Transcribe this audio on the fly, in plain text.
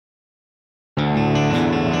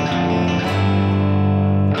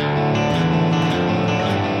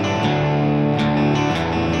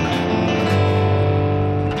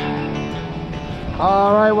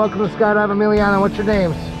right, welcome to Skydive Amelia. What's your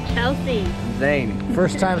names? Chelsea. Zane.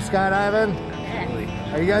 First time skydiving?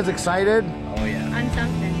 Yes. Are you guys excited? Oh yeah. On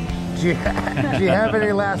something. Do you have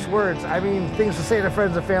any last words? I mean, things to say to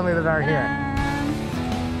friends and family that aren't here.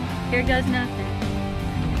 Here goes nothing.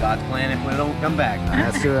 God's plan if we don't come back.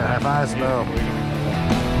 Let's do it. High fives, Mo.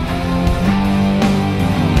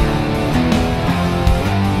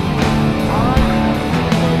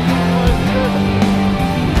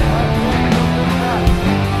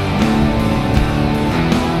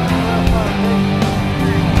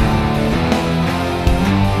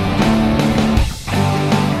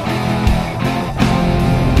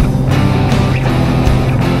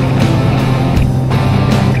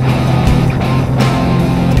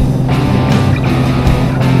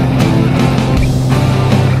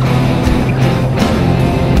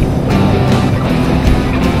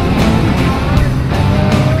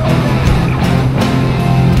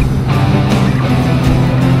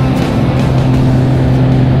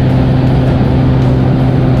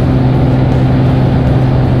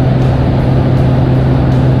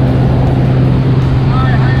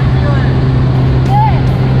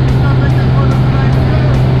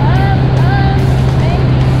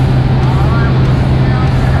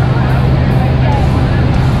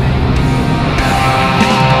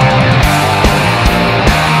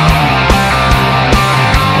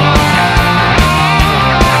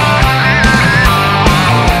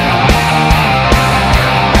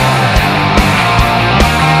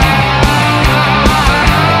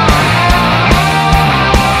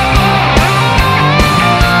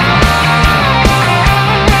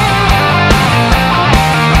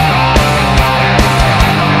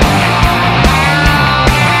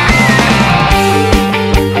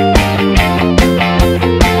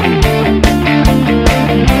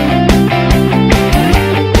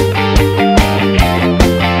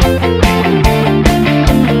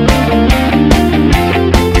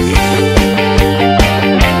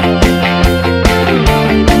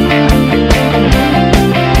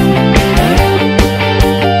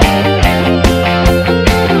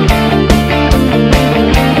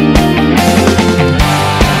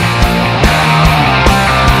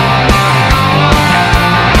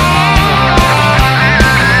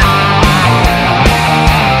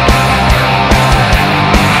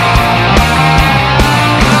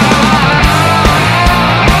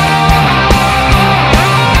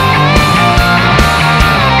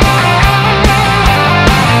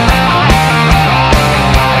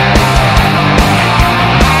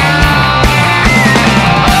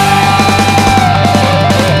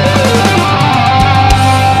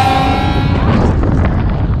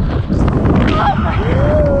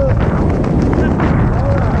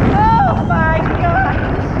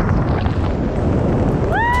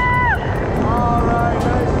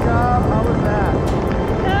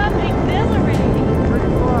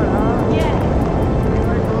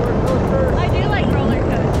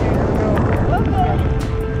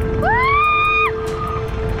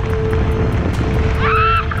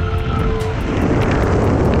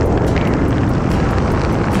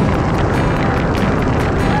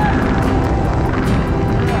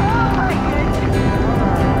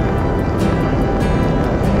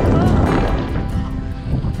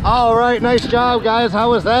 All right, nice job, guys. How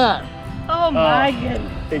was that? Oh my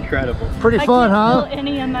goodness. Incredible. Pretty fun, huh? I can't feel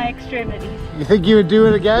any of my extremities. You think you would do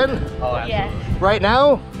it again? Oh, absolutely. Yes. Right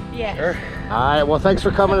now? Yes. Sure. All right, well, thanks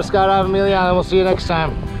for coming to Skydive Amelia, and we'll see you next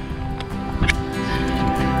time.